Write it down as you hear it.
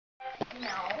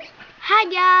Hi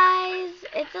guys,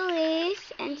 it's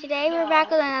Elise, and today we're back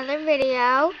with another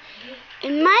video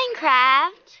in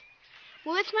Minecraft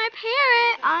with my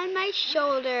parrot on my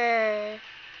shoulder.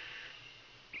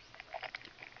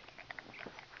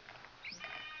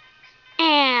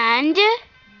 And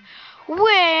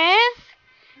with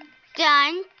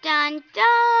dun dun dun,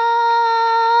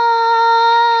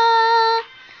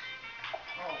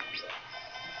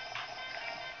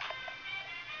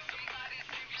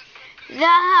 the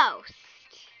host,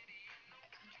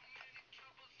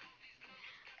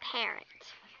 parrot.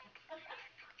 Are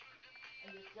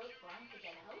you still trying to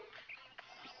get out?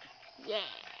 Yeah.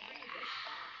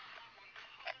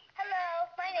 Hello,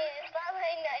 my name is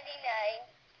Bob99,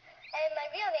 and my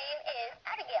real name is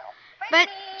Abigail. But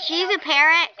she's a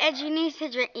parrot, and she needs to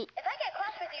drink. If I get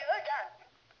cross with you, you're done.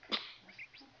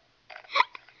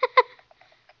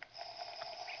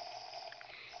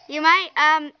 You might,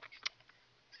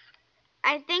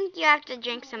 I think you have to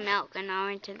drink some milk in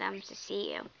order for them to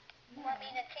see you. You want me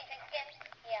to change my skin?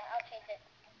 Yeah, I'll change it.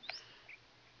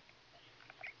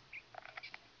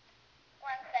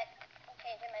 One sec, I'm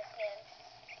changing my skin.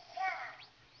 Yeah.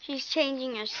 She's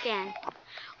changing her skin.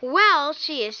 Well,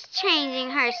 she is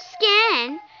changing her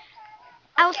skin.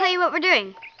 I will tell you what we're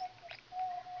doing.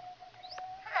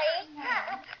 Hi.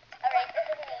 Alright, this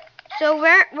is me. So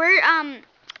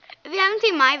if you haven't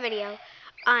seen my video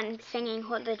on singing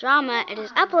Hold the Drama, it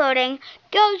is uploading.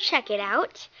 Go check it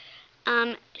out.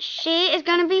 She is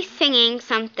going to be singing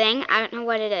something. I don't know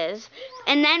what it is.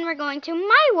 And then we're going to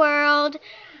my world,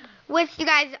 which you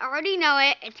guys already know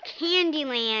it. It's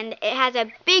Candyland. It has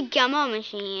a big gummo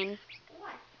machine.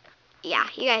 Yeah,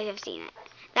 you guys have seen it.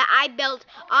 That I built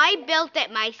it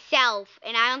myself,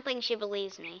 and I don't think she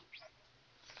believes me.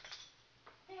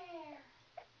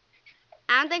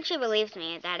 I don't think she believes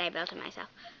me that I built it myself.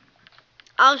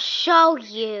 I'll show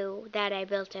you that I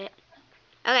built it.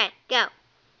 Okay, go.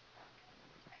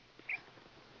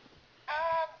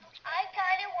 I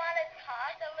kind of want to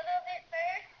talk a little bit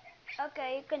first.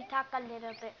 Okay, you can talk a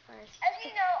little bit first. As you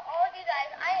know, all of you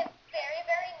guys, I am very,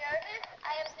 very nervous.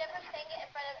 I have never sang it in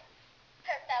front of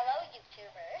her fellow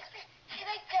YouTubers. She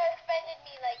just offended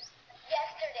me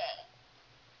yesterday.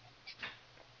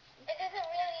 It doesn't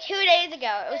really. 2 days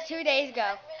ago. It was 2 days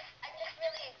ago. I'm just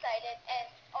really excited and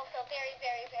also very,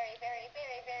 very, very, very,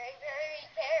 very, very, very,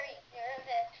 very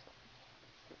nervous.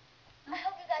 I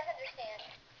hope you guys understand.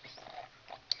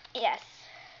 Yes.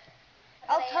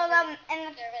 I'll tell them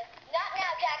Nervous. Not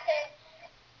now, Jackson.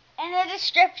 in the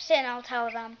description. I'll tell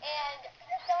them. And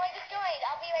someone just joined.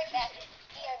 I'll be right back.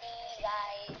 Hear me,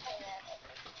 guys.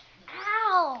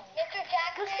 Ow! Mr.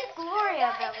 Jackson, Look at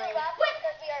Gloria, do not Billy. interrupt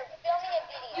because we are filming a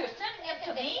video. You're sending it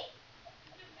to me?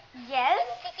 Yes? I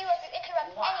will kick you if you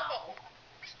interrupt anything.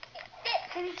 Sit.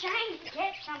 I'm trying to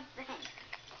get something.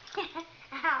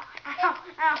 Ow! Ow!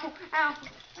 Ow! Ow!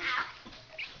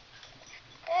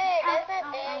 Hey,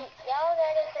 doesn't y'all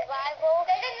know the survival?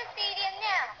 Get in the stadium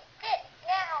now. Sit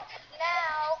now.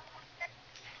 Now.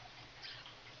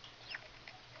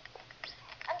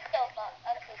 I'm so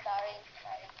sorry.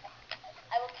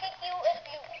 I will kick you if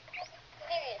you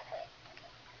seriously.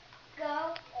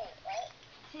 Go Wait, what?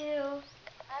 to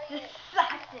How do the you?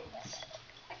 sausage.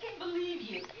 I can't believe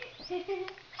you.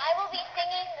 I will be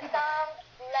singing the song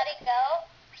 "Let It Go,"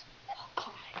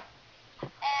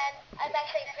 and I'm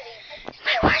actually pretty.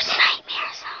 My worst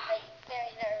nightmare song.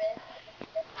 Very nervous.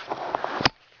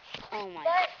 Oh my.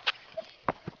 But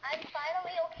I'm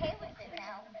finally okay with it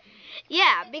now.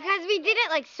 Yeah, because we did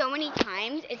it so many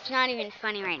times, it's not even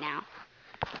funny right now.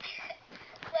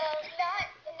 Well, not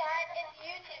in the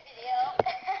YouTube video.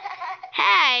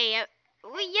 Hey, yes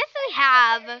we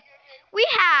have. We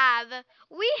have.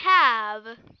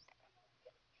 An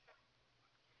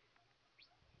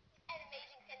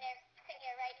amazing singer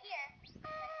right here.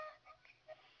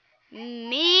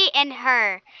 Me and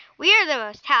her. We are the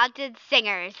most talented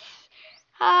singers.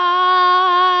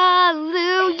 Hallelujah.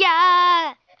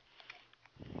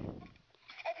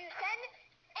 If you send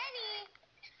any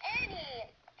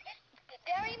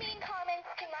very mean comments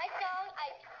to my song,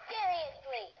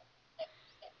 seriously,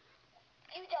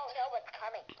 you don't know what's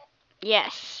coming.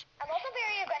 Yes. I'm also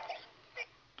very aggressive.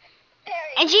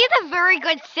 And she's a very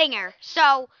good singer.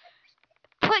 So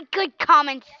put good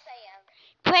comments. Yes, I am.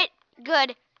 Put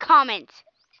good comments.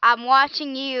 I'm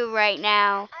watching you right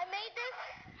now. I made this.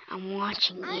 I'm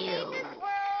watching I made you. this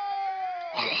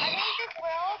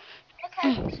world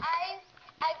because I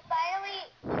finally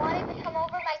wanted to come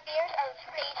over my fears of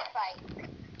stage fright.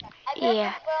 I built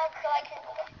Yeah. this world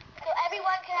so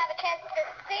everyone can have a chance to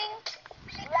sing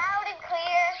loud and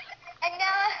clear. And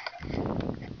now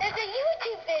there's a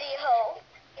YouTube video.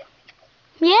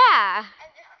 Yeah.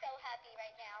 I'm just so happy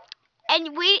right now. And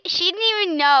she didn't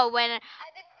even know when.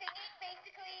 I've been singing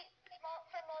basically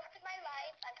for most of my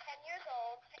life. I'm 10 years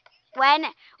old.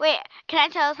 Wait, can I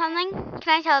tell something?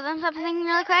 Can I tell them something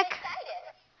really quick? Excited.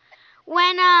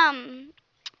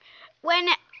 When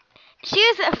she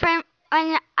was a friend,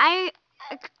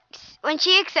 when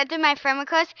she accepted my friend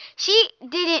request, she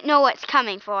didn't know what's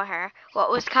coming for her. What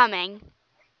was coming?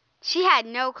 She had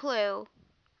no clue.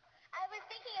 I was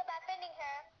thinking about sending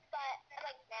her, but I'm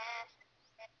like, nah.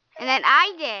 And then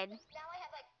I did. Now I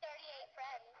have like 38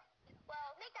 friends.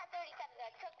 Well, make that 37. I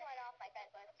took one off my friend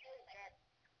list. He was a jerk.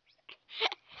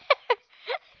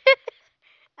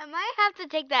 I might have to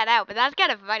take that out, but that's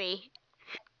kind of funny.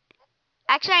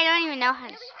 Actually, I don't even know how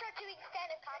to. Really start doing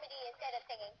stand-up comedy instead of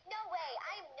singing. No way.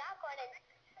 I am not going to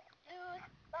lose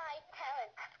my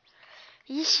talent.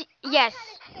 Yes. I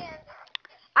had a chance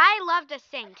I love to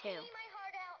sing too. singing my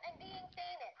heart out and being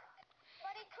famous,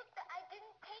 but I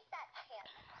didn't take that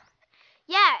chance.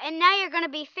 Yeah, and now you're gonna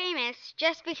be famous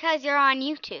just because you're on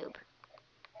YouTube.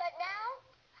 But now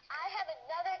I have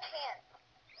another chance.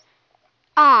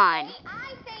 On. And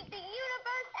I thank the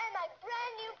universe and my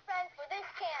brand new friends for this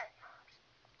chance.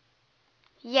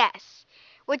 Yes.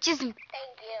 Which is Thank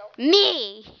you.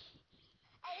 me.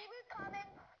 Any rude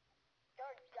comments?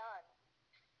 You're done.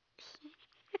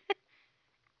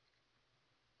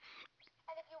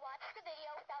 And if you watch the video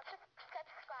without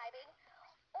subscribing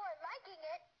or liking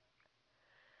it,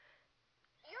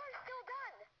 you're still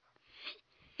done.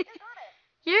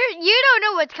 You're done. You don't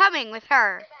know what's coming with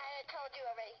her. I told you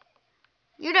already.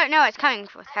 You don't know what's coming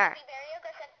with I her. can be very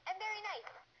aggressive and very nice.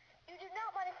 You do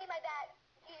not want to see my bad.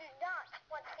 You do not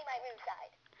want to see my rude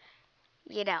side.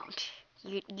 You don't.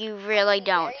 You really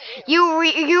don't. You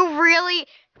really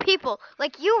people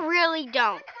like you really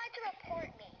don't. Someone tried to report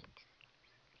me,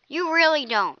 You really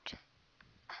don't.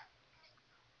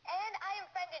 and I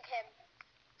unfriended him.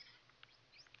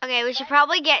 Okay, we should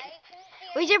probably get I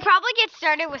sincerely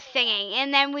started with singing,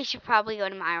 and then we should probably go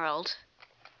to my world.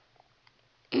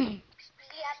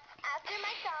 Yep, after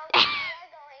my song, we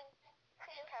are going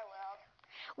to her world.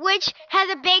 Which has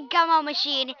a big gumball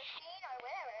machine Or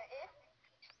whatever it is.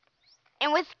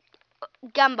 and with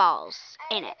gumballs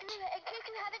in And it. in case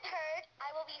you haven't heard, I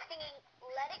will be singing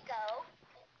Let It Go.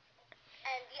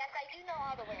 And yes, I do know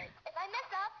all the words. If I mess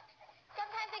up,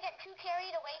 sometimes I get too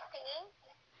carried away singing.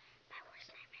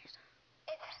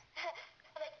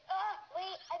 It's like, oh,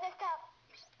 wait, I messed up.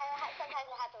 And sometimes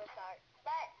I have to restart.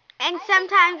 But And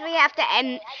sometimes we have to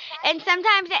end, and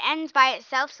sometimes it ends by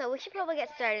itself, so we should probably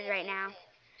get started right now.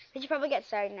 We should probably get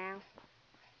started now.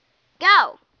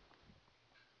 Go!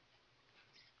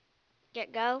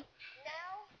 Go?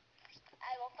 now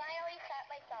I will finally start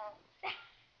my song.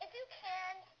 If you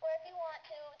can, or if you want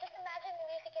to, just imagine the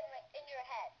music in your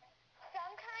head.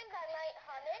 Sometimes I might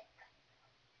hum it.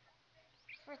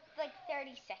 For like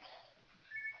 30 seconds.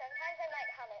 Sometimes I might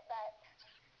hum it, but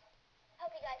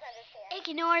hope you guys understand.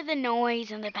 Ignore the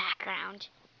noise in the background.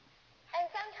 And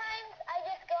sometimes I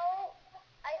just go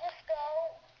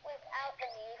without the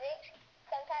music.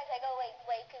 Sometimes I go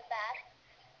way too fast.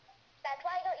 That's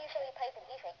why I don't usually play the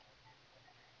music.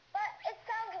 But it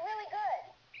sounds really good.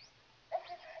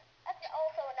 That's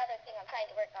also another thing I'm trying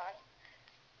to work on.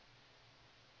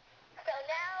 So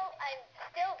now I'm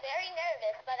still very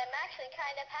nervous, but I'm actually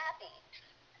kind of happy.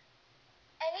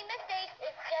 Any mistakes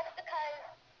is just because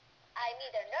I'm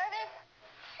either nervous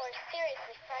or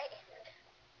seriously frightened.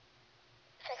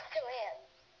 Which I still am.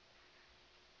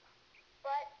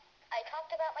 But I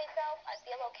talked about myself. I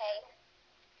feel okay.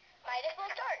 Might as well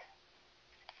start.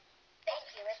 Thank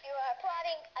you. If you are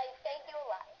applauding, I thank you a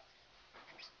lot.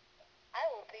 I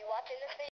will be watching this video.